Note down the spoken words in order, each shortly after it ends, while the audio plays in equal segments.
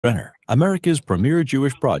Brenner, America's premier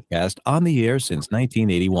Jewish broadcast on the air since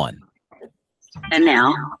 1981. And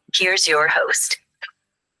now, here's your host.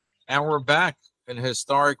 And we're back. In a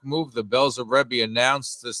historic move, the Belzer Rebbe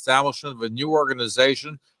announced the establishment of a new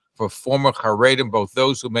organization for former Chassidim, both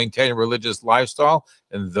those who maintain a religious lifestyle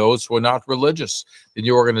and those who are not religious. The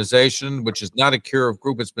new organization, which is not a Kiruv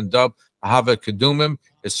group, it's been dubbed Ahavat Kedumim.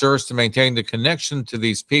 It serves to maintain the connection to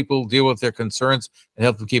these people, deal with their concerns, and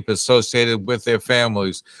help them keep associated with their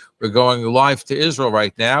families. We're going live to Israel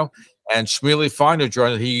right now, and Shmily Finer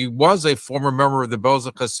joined. He was a former member of the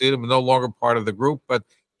Belzer Chassidim, no longer part of the group, but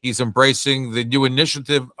he's embracing the new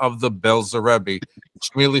initiative of the Belzer Rebbe.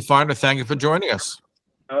 Shmily Finer, thank you for joining us.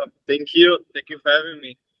 Thank you. Thank you for having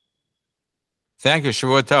me. Thank you,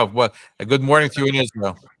 Shavua Tov. Well, a good morning to you in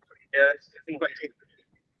Israel. Yeah.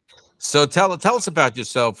 So tell us about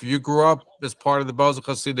yourself. You grew up as part of the Belzer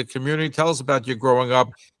Chassid community. Tell us about your growing up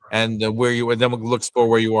and where you, and then we'll look for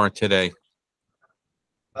where you are today.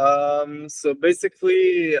 So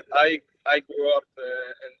basically, I grew up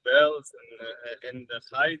in Belz and in the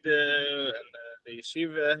Chassidim and the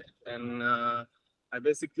yeshiva, and I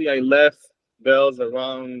left Belz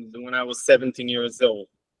around when I was 17 years old.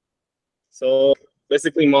 So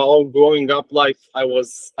basically, my whole growing up life, I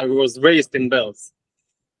was raised in Belz.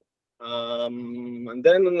 And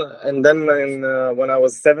then when I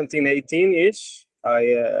was 17, 18-ish,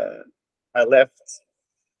 I left.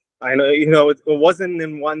 I know, it wasn't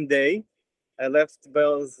in one day. I left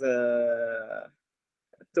Belz. It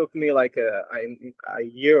took me like a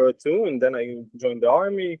year or two, and then I joined the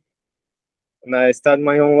army, and I started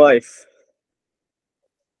my own life.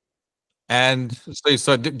 And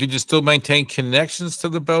so did you still maintain connections to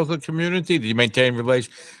the Belzer community? Did you maintain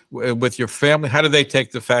relations with your family? How did they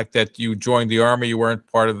take the fact that you joined the army, you weren't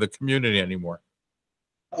part of the community anymore?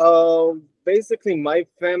 Basically, my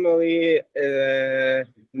family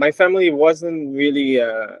wasn't really,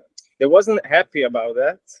 they wasn't happy about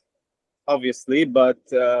that, obviously, but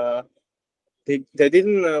they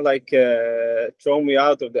didn't throw me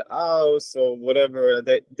out of the house or whatever.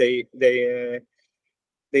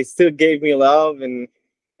 They still gave me love, and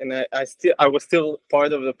I was still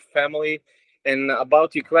part of the family. And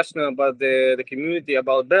about your question about the community,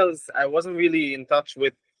 about Belz, I wasn't really in touch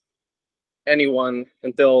with anyone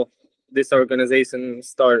until this organization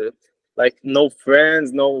started. Like, no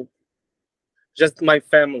friends, just my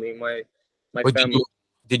family, my family.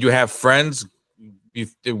 Did you have friends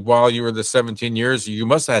while you were the 17 years? You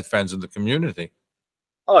must have had friends in the community.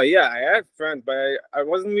 Oh yeah, I had friends, but I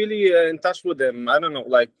wasn't really in touch with them. I don't know,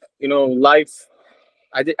 life.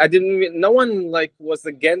 I didn't. No one was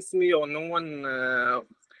against me, or no one.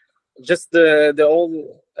 Just the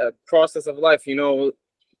whole process of life.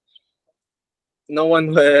 No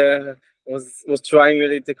one was trying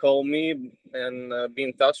really to call me and be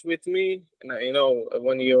in touch with me. And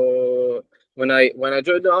when I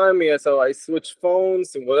joined the army, so I switched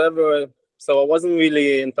phones and whatever. So I wasn't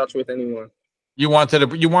really in touch with anyone. You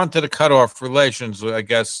wanted to cut off relations, I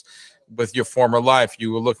guess, with your former life.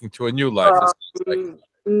 You were looking to a new life.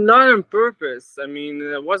 Not on purpose. I mean,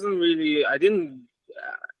 it wasn't really. I didn't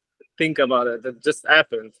think about it. It just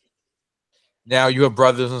happened. Now you have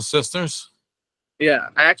brothers and sisters? Yeah,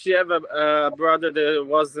 I actually have a brother that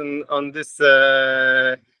was on this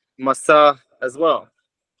Masa as well.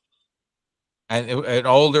 And an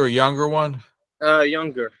older or younger one?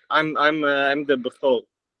 Younger. I'm the Bechol.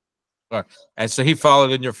 Right. And so he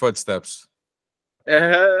followed in your footsteps.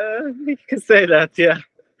 You can say that, yeah.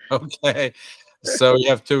 Okay. So you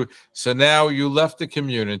have to. So now you left the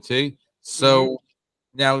community. So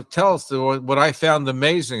now tell us what I found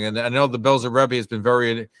amazing, and I know the Belzer Rebbe has been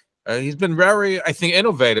very. He's been very, I think,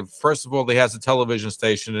 innovative. First of all, he has a television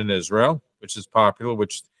station in Israel, which is popular,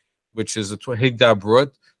 which is a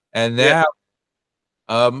Higdabrut, and now.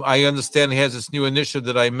 I understand he has this new initiative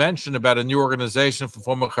that I mentioned about a new organization for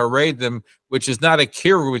former Chassidim, which is not a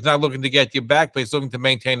kiruv. He's not looking to get you back, but he's looking to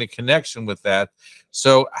maintain a connection with that.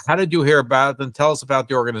 So, how did you hear about it? And tell us about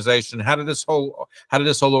the organization. How did this whole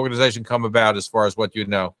organization come about, as far as what you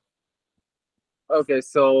know? Okay,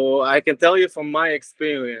 so I can tell you from my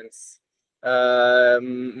experience.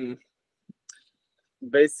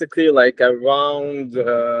 Basically, around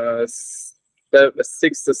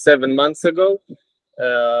 6 to 7 months ago.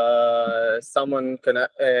 Someone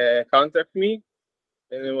contact me,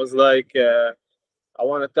 and it was I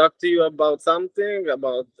want to talk to you about something,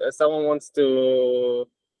 about someone wants to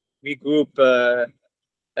regroup.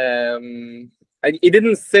 He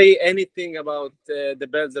didn't say anything about the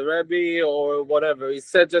Belzer Rebbe or whatever. He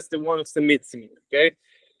said just he wants to meet me. Okay,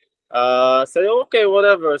 so okay,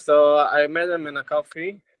 whatever. So I met him in a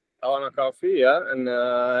coffee, on a coffee, yeah, and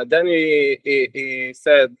then he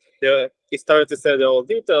said he started to say the whole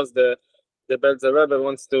details. The Belzer Rebbe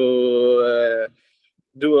wants to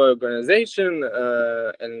do an organization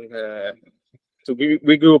and to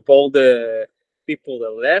regroup all the people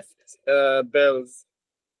that left Belz.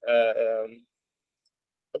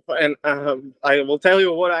 And I will tell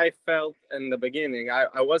you what I felt in the beginning.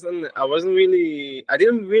 I wasn't really, I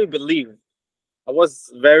didn't really believe. I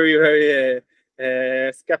was very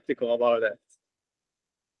skeptical about that.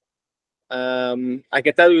 I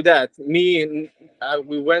can tell you that me and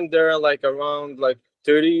we went there like around like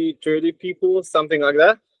 30 people, something like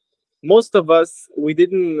that. Most of us we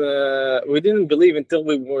didn't believe until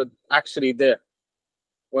we were actually there.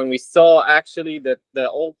 When we saw actually that the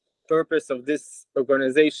whole purpose of this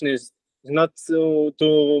organization is not to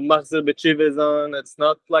machzor b'tshuvah. It's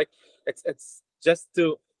not like it's just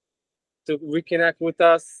to reconnect with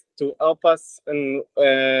us, to help us and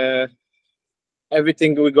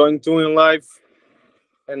everything we're going through in life.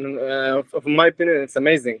 And from my opinion, it's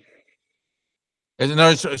amazing. In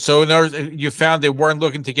other words, so in other words, you found they weren't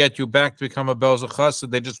looking to get you back to become a Belzer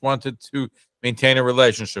Chassid. They just wanted to maintain a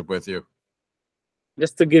relationship with you.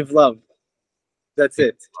 Just to give love. That's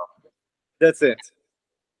it. That's it.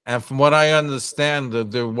 And from what I understand,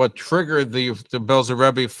 what triggered the Belzer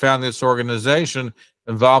Rebbe found this organization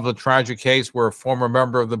involved a tragic case where a former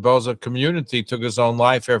member of the Belzer community took his own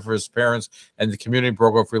life after his parents and the community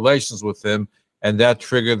broke off relations with him. And that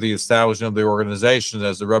triggered the establishment of the organization,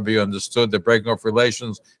 as the Rebbe understood that breaking off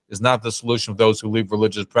relations is not the solution for those who leave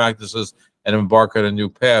religious practices and embark on a new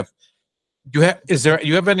path. You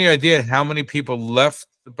have any idea how many people left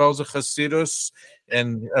the Belzer Chassidus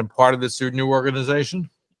and part of this new organization?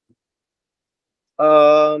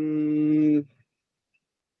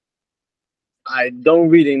 I don't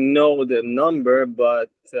really know the number, but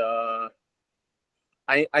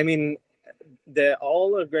I mean the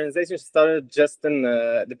whole organization started just in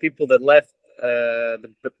the people that left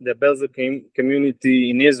the Belzer community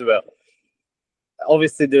in Israel.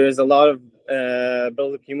 Obviously, there is a lot of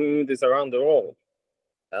Belzer communities around the world.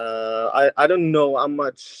 I don't know how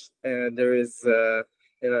much there is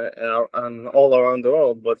all around the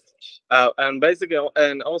world, but and basically,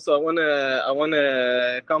 and also I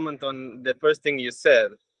wanna comment on the first thing you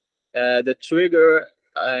said, the trigger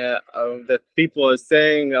that people are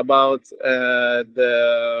saying about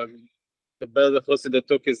the Belzer Chassid that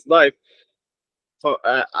took his life.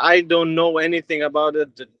 I don't know anything about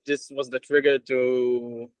it. This was the trigger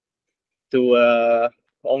to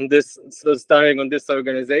on this starting on this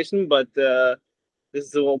organization, but this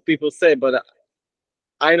is what people say. But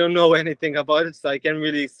I don't know anything about it, so I can't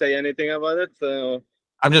really say anything about it. So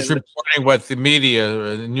I'm just reporting what the media,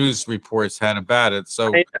 the news reports had about it.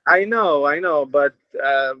 So I know, but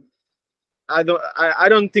I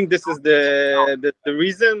don't think this is the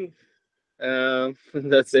reason.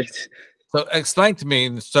 That's it. So explain to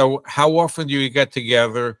me, so how often do you get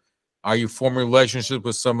together? Are you forming relationships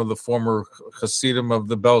with some of the former Chassidim of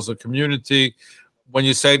the Belzer community? When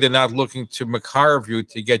you say they're not looking to makarv you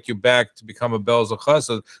to get you back to become a Belzer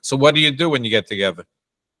Chassid, so what do you do when you get together?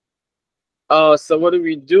 So what do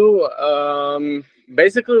we do?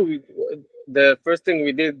 Basically, the first thing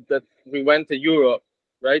we did that we went to Europe,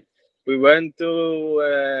 right? We went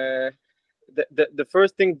to the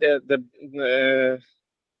first thing that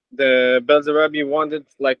the Belzer Rebbe wanted,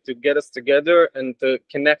 like, to get us together and to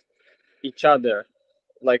connect each other,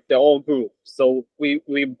 like the whole group. So we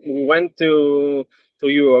went to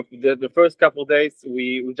Europe. The first couple of days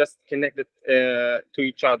we just connected to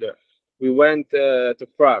each other. We went to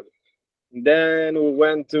Prague. Then we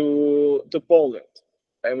went to Poland,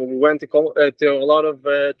 and we went to a lot of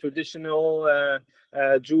traditional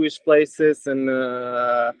Jewish places, and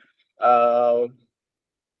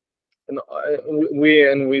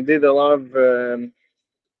we did a lot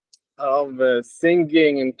of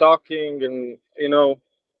singing and talking, and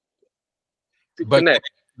to But connect.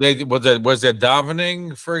 was there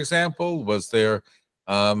davening, for example? Was there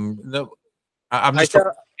no? I'm just trying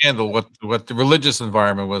to handle what the religious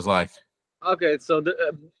environment was like. Okay, so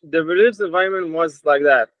the religious environment was like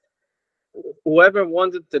that. Whoever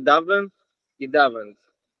wanted to daven, he davened.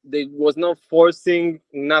 There was no forcing,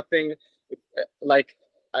 nothing. Like,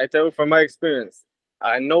 I tell you from my experience,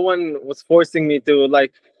 no one was forcing me to,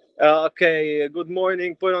 like, okay, good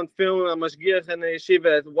morning, put on film, a mashgiach and a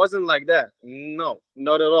yeshiva. It wasn't like that. No,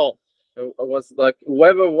 not at all. It was like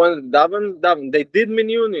whoever wanted to daven, daven. They did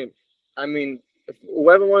minyunim. I mean, if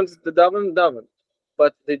whoever wanted to daven, daven,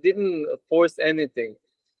 but they didn't force anything.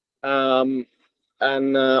 And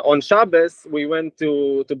on Shabbos we went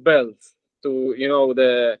to Belz, to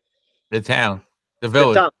The town, the the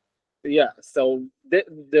village. town. yeah. So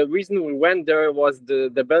the reason we went there was the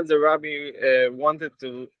Belzer Rebbe want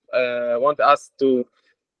us to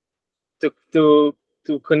to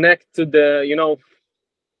to connect to the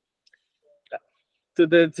to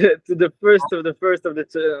the first of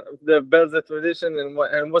the Belzer tradition,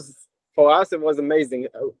 and was for us it was amazing.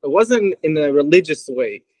 It wasn't in a religious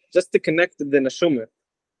way, just to connect to the neshama,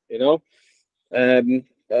 you know. It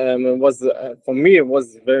was for me it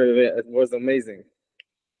was it was amazing.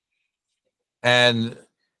 And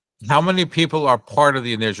how many people are part of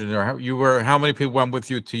the initiative? Or how many people went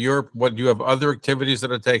with you to Europe? What do you have other activities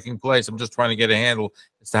that are taking place? I'm just trying to get a handle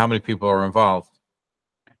as to how many people are involved.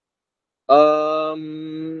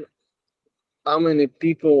 Um, how many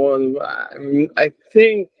people? I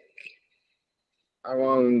think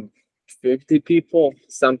around 50 people,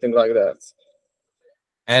 something like that.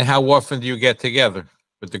 And how often do you get together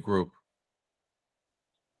with the group?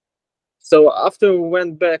 So after we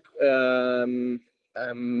went back, one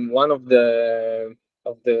of the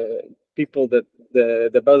people that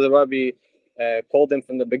the Belzer Rebbe called them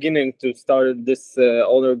from the beginning to start this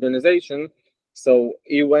old organization. So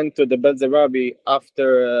he went to the Belzer Rebbe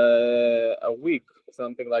after a week,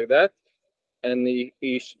 something like that, and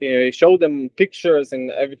he showed them pictures and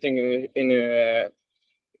everything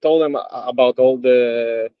told them about all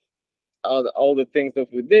the things that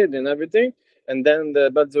we did and everything. And then the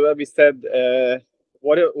Belzer Rebbe said,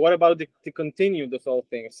 what about to continue this whole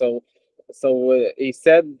thing? So he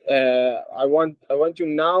said, I want you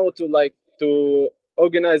now to to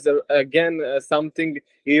organize again something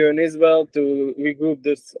here in Israel to regroup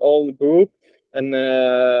this whole group, and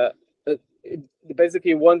it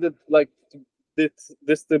basically wanted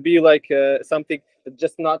this to be something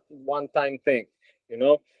just not one time thing, you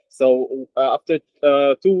know. So after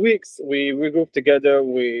 2 weeks, we regrouped together.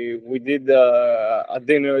 We did a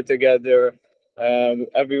dinner together.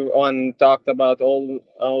 Everyone talked about all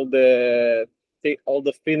the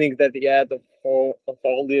feelings that he had of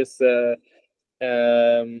all this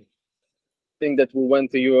thing that we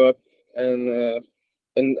went to Europe, and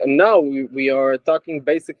and now we are talking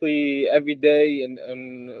basically every day, and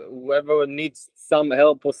whoever needs some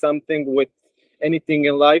help or something with anything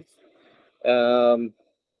in life. Um,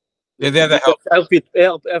 They're there to we help.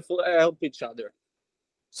 just help each other.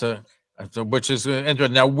 So, which is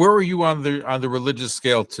interesting. Now, where are you on the religious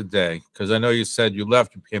scale today? Because I know you said you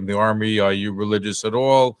left, you became the army. Are you religious at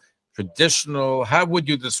all? Traditional? How would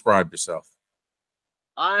you describe yourself?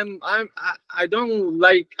 I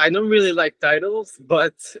don't really like titles,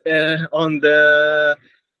 but on the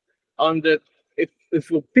if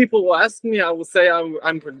people will ask me, I will say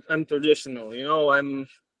I'm traditional. You know, I'm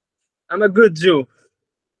a good Jew.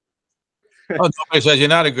 Oh, nobody says you're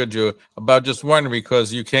not a good Jew. About just wondering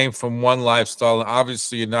because you came from one lifestyle, and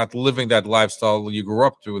obviously you're not living that lifestyle you grew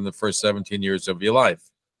up to in the first 17 years of your life.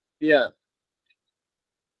 Yeah.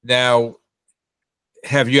 Now,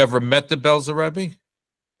 have you ever met the Belzer Rebbe?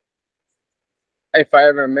 If I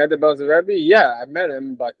ever met the Belzer Rebbe, yeah, I met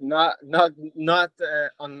him, but not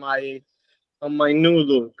on my new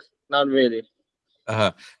look. Not really.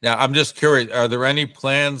 Now, I'm just curious, are there any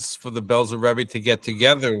plans for the Belzer Rebbe to get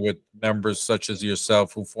together with members such as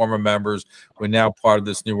yourself, who former members who are now part of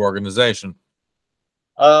this new organization?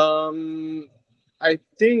 Um, I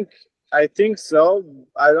think I think so.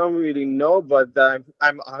 I don't really know, but I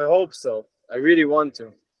hope so. I really want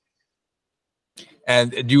to.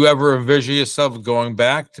 And do you ever envision yourself going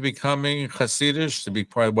back to becoming Chassidish, to be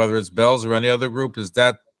part, whether it's Belz or any other group? Is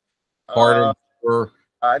that part of Uh, your,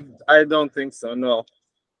 I don't think so. No,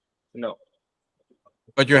 no.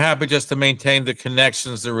 but you're happy just to maintain the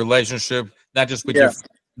connections, the relationship, not just with your, Yeah,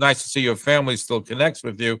 nice to see your family still connects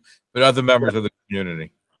with you, but other members of the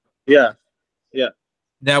community. yeah, yeah.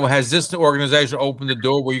 Now, has this organization opened the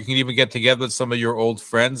door where you can even get together with some of your old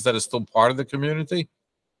friends that are still part of the community?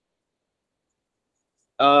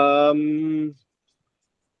 Um,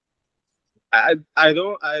 I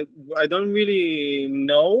don't really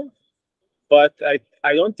know, but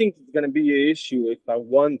I don't think it's gonna be an issue if I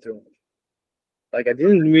want to. Like I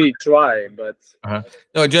didn't really try, but Uh-huh.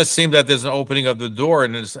 No, it just seemed that there's an opening of the door,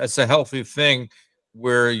 and it's a healthy thing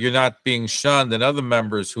where you're not being shunned, and other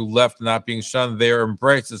members who left not being shunned, they're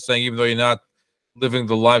embraced and saying, even though you're not living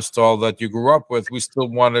the lifestyle that you grew up with, we still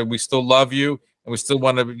love you, and we still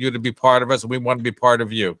want you to be part of us, and we want to be part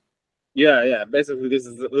of you. yeah. Basically, this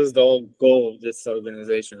is the whole goal of this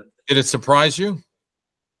organization. Did it surprise you?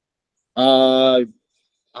 Uh,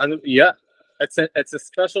 yeah, it's a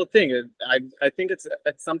special thing. I think it's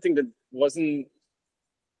something that wasn't.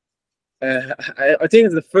 I think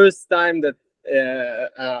it's the first time that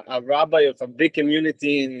a rabbi of a big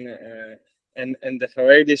community and the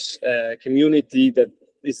Haredish community that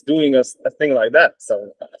is doing a thing like that.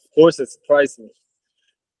 So of course it surprised me.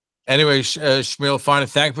 Anyway, Shmily Finer,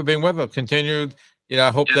 thank you for being with us. Continued,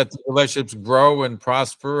 I hope that the relationships grow and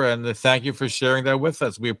prosper, and thank you for sharing that with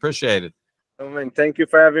us. We appreciate it. Oh, man, thank you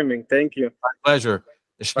for having me. Thank you. My pleasure.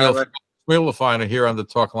 Shmily Finer here on the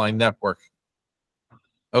Talkline Network.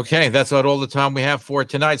 Okay, that's about all the time we have for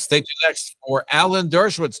tonight. Stay tuned next for Alan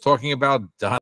Dershowitz talking about